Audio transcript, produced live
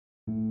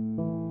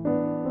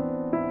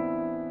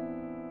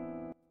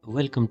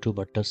Welcome to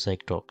Bhatta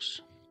Psych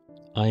Talks.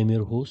 I am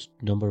your host,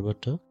 Dambar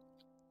Bhatta.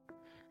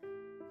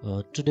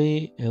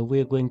 Today we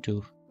are going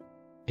to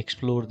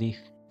explore the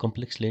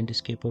complex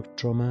landscape of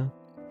trauma,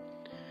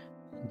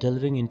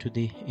 delving into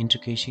the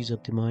intricacies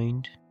of the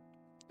mind.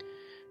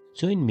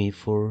 Join me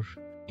for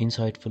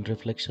insightful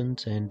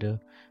reflections and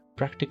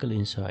practical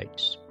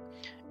insights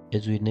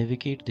as we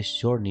navigate this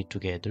journey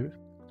together.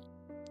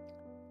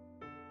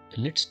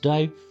 Let's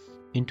dive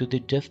into the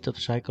depth of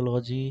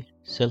psychology,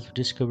 self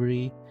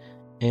discovery,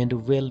 and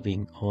well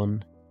being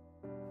on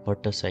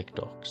Bhatta Psych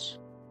Talks.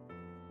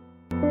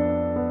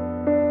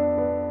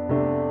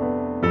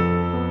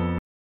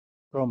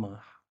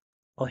 Trauma,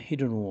 a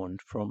hidden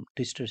wound from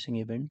distressing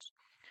events,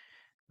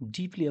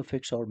 deeply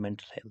affects our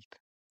mental health.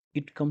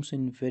 It comes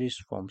in various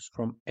forms,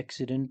 from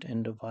accident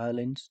and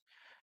violence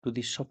to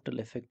the subtle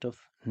effect of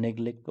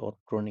neglect or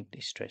chronic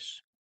distress.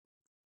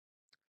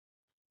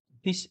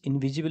 This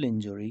invisible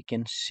injury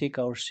can shake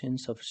our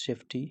sense of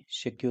safety,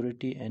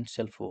 security, and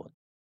self worth,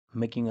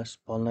 making us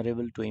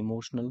vulnerable to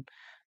emotional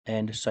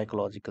and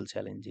psychological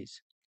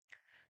challenges.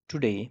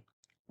 Today,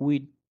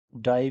 we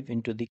dive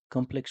into the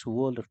complex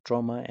world of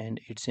trauma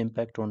and its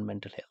impact on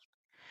mental health.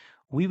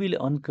 We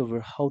will uncover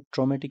how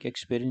traumatic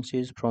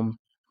experiences, from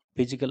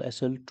physical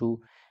assault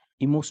to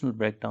emotional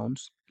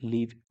breakdowns,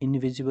 leave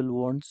invisible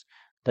wounds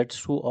that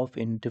show up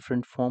in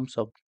different forms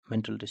of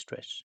mental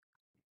distress.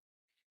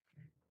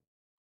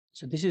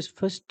 So this is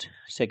first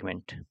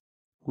segment.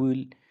 We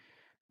will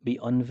be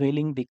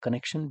unveiling the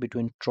connection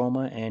between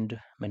trauma and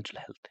mental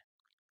health.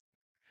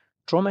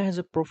 Trauma has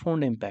a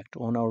profound impact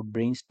on our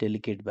brain's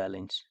delicate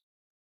balance,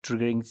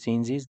 triggering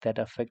changes that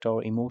affect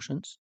our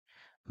emotions,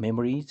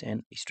 memories,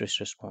 and stress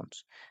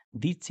response.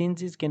 These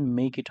changes can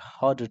make it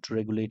harder to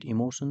regulate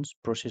emotions,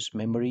 process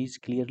memories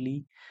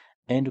clearly,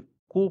 and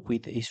cope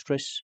with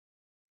stress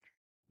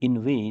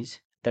in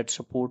ways that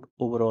support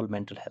overall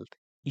mental health.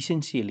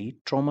 Essentially,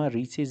 trauma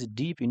reaches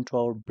deep into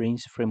our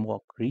brain's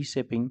framework,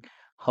 reshaping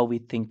how we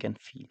think and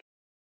feel.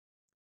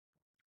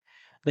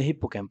 The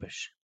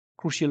hippocampus,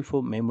 crucial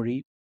for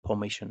memory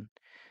formation,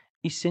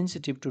 is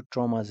sensitive to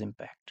trauma's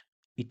impact.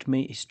 It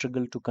may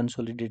struggle to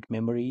consolidate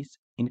memories,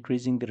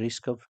 increasing the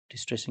risk of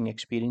distressing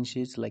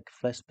experiences like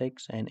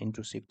flashbacks and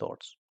intrusive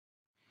thoughts.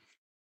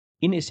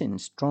 In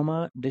essence,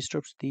 trauma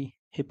disrupts the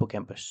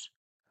hippocampus,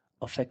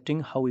 affecting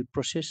how we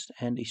process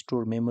and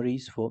store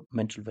memories for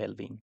mental well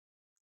being.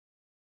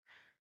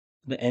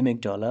 The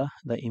amygdala,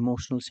 the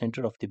emotional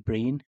center of the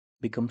brain,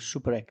 becomes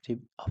superactive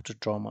after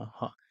trauma,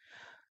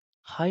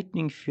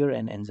 heightening fear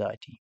and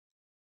anxiety.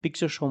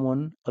 Picture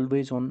someone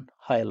always on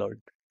high alert.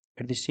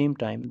 At the same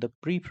time, the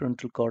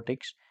prefrontal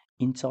cortex,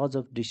 in charge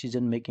of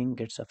decision making,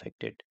 gets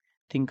affected.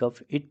 Think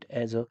of it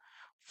as a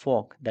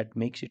fog that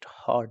makes it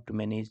hard to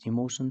manage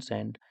emotions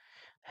and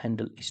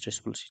handle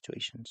stressful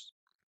situations.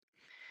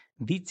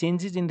 These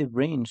changes in the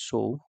brain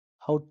show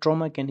how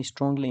trauma can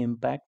strongly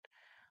impact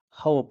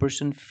how a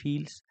person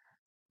feels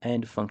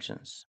and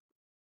functions.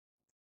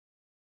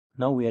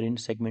 Now we are in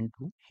segment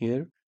 2.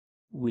 Here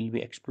we'll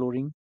be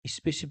exploring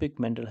specific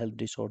mental health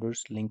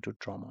disorders linked to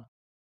trauma.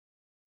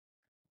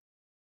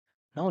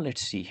 Now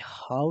let's see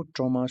how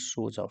trauma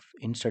shows up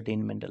in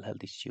certain mental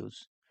health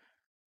issues.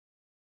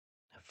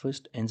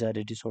 First,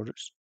 anxiety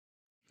disorders.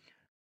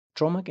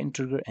 Trauma can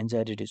trigger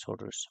anxiety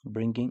disorders,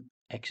 bringing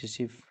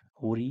excessive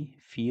worry,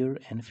 fear,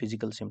 and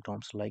physical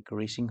symptoms like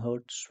racing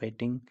heart,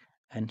 sweating,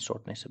 and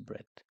shortness of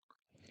breath.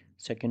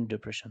 Second,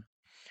 depression.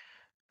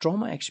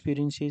 Trauma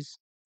experiences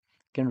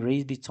can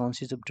raise the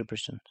chances of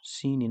depression,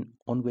 seen in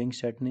ongoing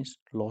sadness,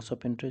 loss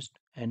of interest,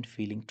 and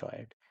feeling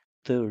tired.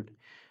 Third,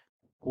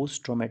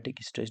 post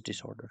traumatic stress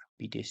disorder,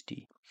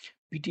 PTSD.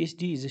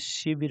 PTSD is a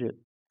severe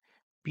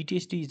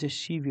PTSD is a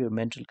severe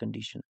mental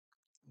condition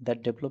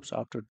that develops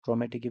after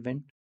traumatic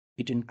event.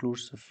 It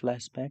includes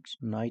flashbacks,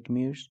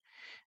 nightmares,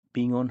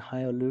 being on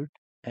high alert,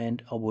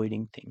 and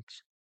avoiding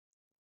things.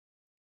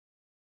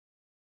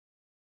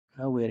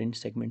 Now we are in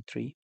segment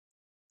 3.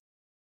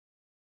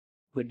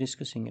 We're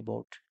discussing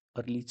about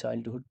early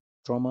childhood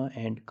trauma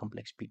and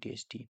complex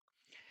PTSD.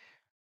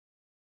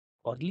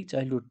 Early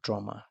childhood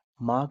trauma,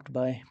 marked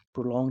by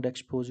prolonged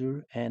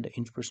exposure and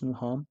interpersonal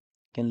harm,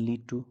 can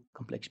lead to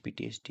complex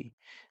PTSD.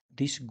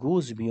 This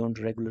goes beyond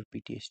regular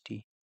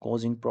PTSD,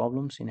 causing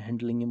problems in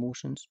handling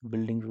emotions,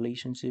 building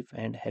relationships,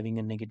 and having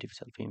a negative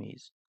self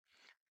image.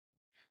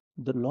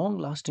 The long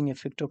lasting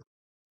effect of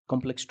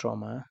complex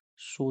trauma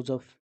shows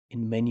up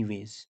in many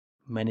ways.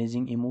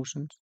 Managing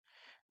emotions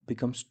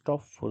becomes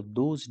tough for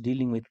those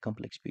dealing with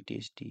complex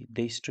PTSD.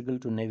 They struggle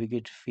to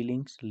navigate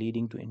feelings,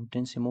 leading to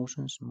intense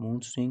emotions,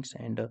 mood swings,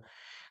 and a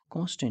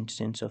constant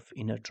sense of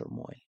inner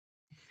turmoil.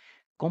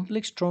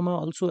 Complex trauma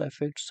also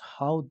affects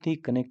how they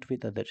connect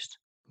with others.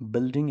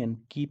 Building and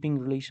keeping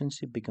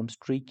relationship becomes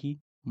tricky,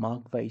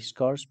 marked by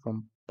scars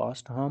from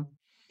past harm,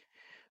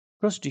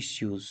 trust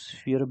issues,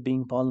 fear of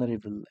being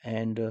vulnerable,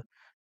 and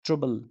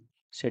trouble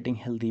setting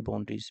healthy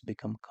boundaries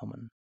become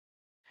common.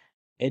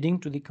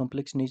 Adding to the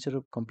complex nature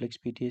of complex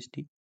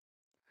PTSD,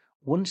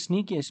 one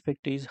sneaky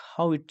aspect is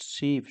how it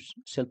shapes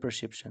self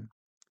perception.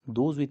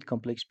 Those with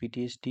complex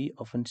PTSD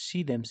often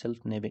see themselves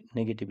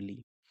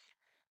negatively.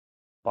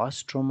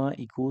 Past trauma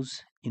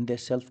echoes in their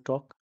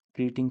self-talk,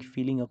 creating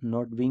feeling of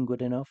not being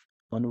good enough,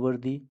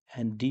 unworthy,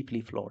 and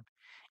deeply flawed.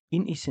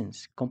 In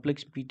essence,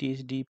 complex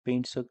PTSD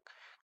paints a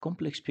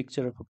complex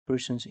picture of a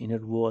person's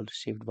inner world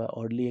shaped by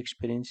early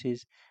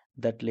experiences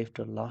that left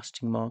a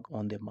lasting mark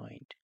on their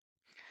mind.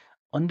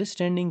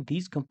 Understanding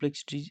these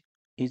complexities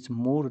is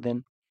more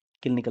than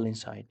clinical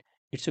insight.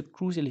 It's a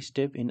crucial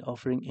step in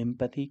offering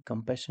empathy,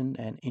 compassion,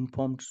 and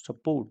informed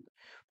support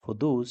for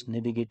those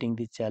navigating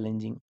the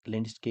challenging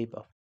landscape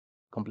of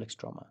complex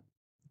trauma.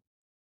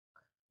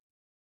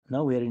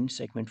 Now we are in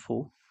segment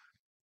 4,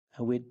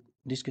 and we're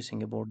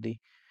discussing about the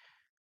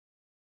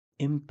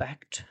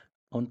impact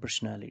on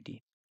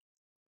personality.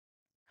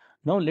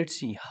 Now let's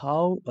see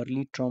how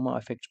early trauma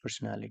affects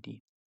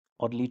personality.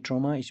 Early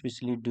trauma,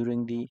 especially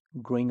during the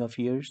growing of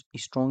years,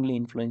 strongly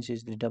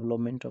influences the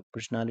development of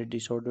personality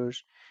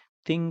disorders.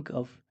 Think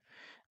of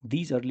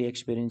these early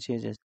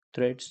experiences as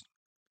threads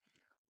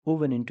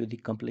woven into the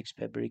complex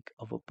fabric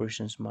of a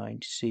person's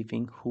mind,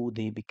 shaping who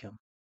they become.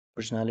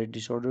 Personality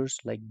disorders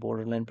like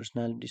borderline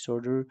personality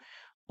disorder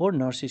or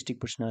narcissistic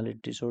personality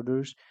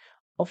disorders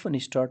often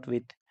start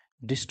with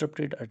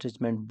disrupted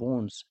attachment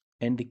bonds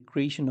and the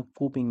creation of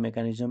coping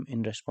mechanism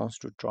in response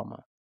to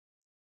trauma.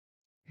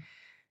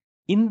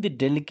 In the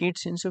delicate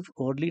sense of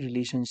early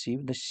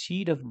relationship, the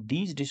seed of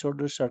these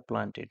disorders are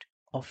planted,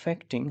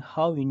 affecting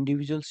how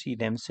individuals see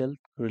themselves,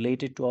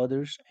 related to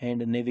others, and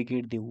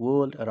navigate the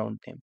world around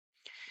them.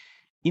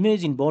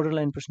 Imagine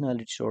borderline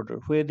personality disorder,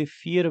 where the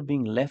fear of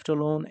being left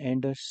alone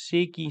and a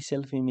shaky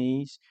self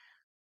image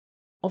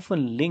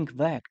often link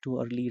back to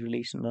early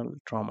relational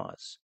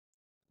traumas.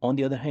 On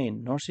the other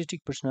hand,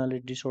 narcissistic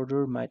personality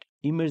disorder might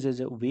emerge as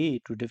a way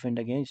to defend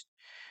against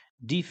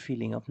deep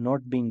feeling of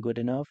not being good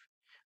enough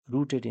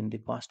rooted in the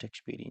past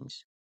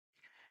experience.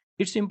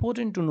 It's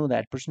important to know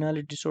that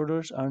personality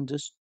disorders aren't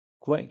just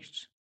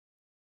quirks,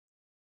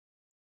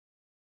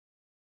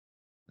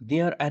 they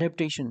are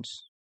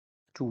adaptations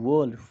to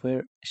world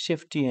where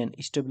safety and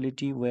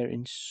stability were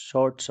in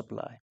short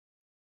supply.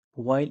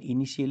 While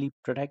initially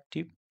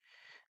protective,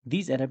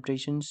 these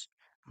adaptations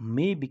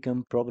may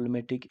become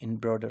problematic in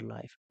broader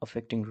life,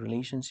 affecting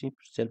relationships,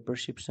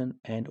 self-perception,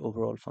 and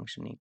overall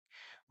functioning.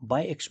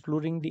 By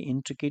exploring the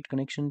intricate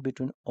connection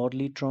between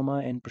early trauma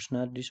and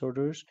personality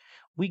disorders,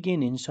 we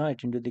gain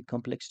insight into the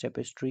complex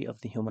tapestry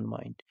of the human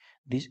mind.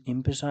 This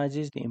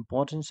emphasizes the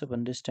importance of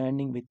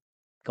understanding with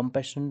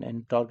compassion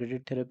and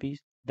targeted therapies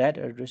that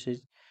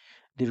addresses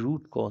the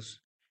root cause,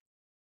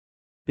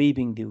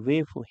 paving the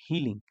way for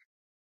healing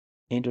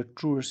and a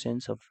truer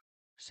sense of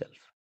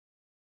self.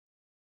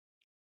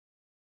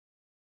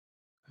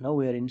 Now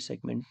we are in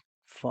segment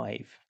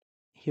 5.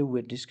 Here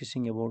we're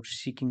discussing about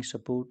seeking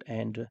support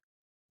and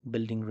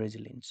building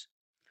resilience.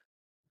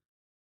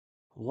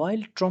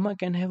 While trauma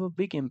can have a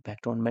big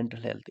impact on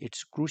mental health,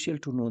 it's crucial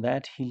to know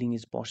that healing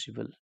is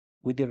possible.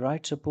 With the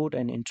right support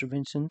and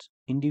interventions,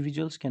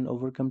 individuals can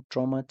overcome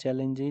trauma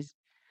challenges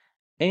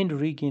and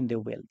regain their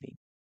well being.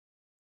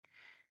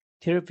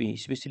 Therapy,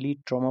 especially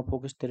trauma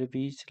focused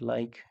therapies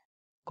like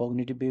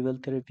cognitive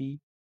behavioral therapy,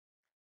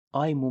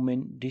 eye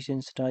movement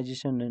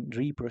desensitization, and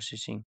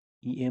reprocessing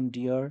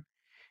EMDR,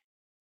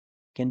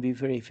 can be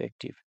very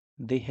effective.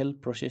 They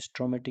help process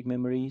traumatic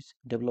memories,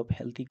 develop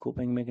healthy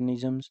coping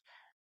mechanisms,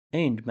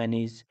 and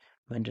manage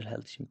mental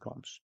health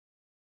symptoms.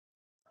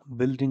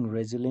 Building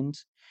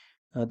resilience,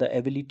 the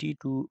ability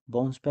to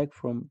bounce back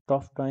from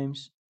tough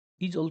times,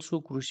 is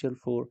also crucial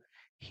for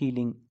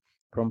healing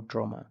from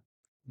trauma.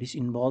 This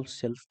involves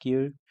self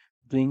care,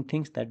 doing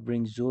things that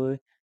bring joy,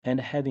 and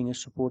having a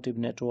supportive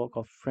network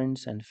of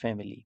friends and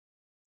family.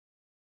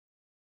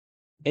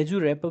 As we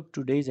wrap up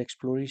today's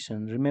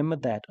exploration, remember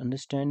that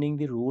understanding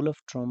the role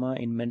of trauma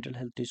in mental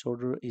health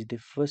disorder is the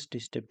first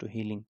step to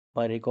healing.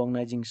 By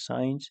recognizing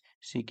signs,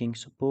 seeking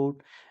support,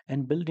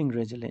 and building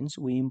resilience,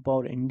 we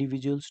empower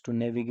individuals to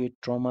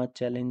navigate trauma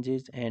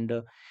challenges and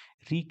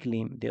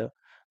reclaim their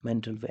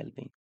mental well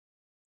being.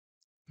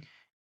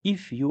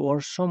 If you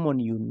or someone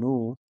you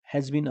know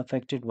has been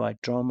affected by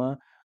trauma,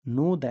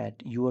 know that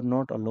you are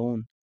not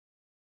alone.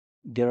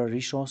 There are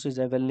resources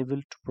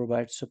available to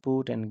provide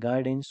support and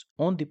guidance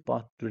on the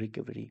path to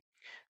recovery.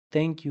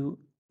 Thank you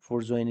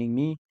for joining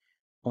me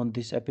on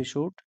this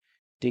episode.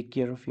 Take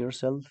care of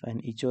yourself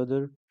and each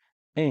other,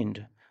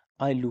 and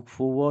I look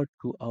forward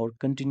to our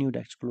continued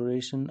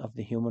exploration of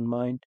the human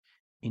mind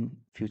in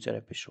future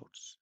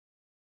episodes.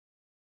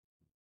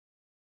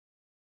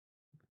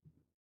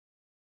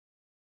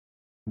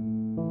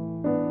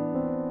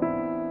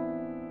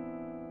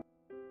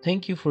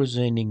 Thank you for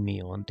joining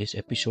me on this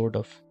episode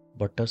of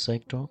Butta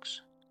Psych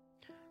Talks.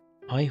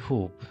 I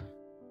hope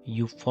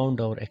you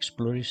found our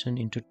exploration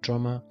into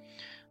trauma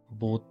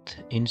both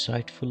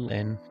insightful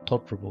and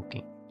thought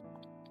provoking.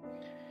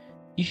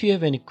 If you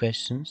have any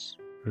questions,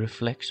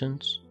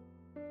 reflections,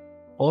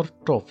 or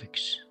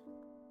topics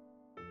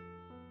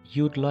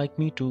you'd like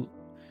me to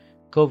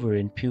cover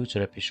in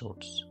future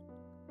episodes,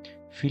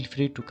 feel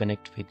free to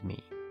connect with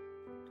me.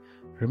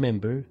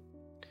 Remember,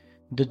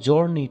 The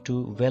journey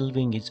to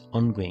well-being is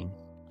ongoing.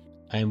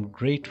 I am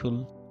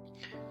grateful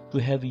to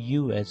have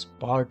you as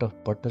part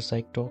of Partner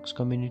Psych Talks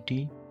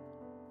community.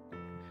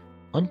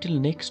 Until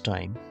next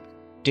time,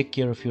 take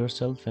care of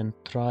yourself and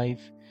thrive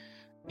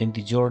in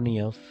the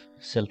journey of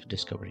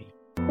self-discovery.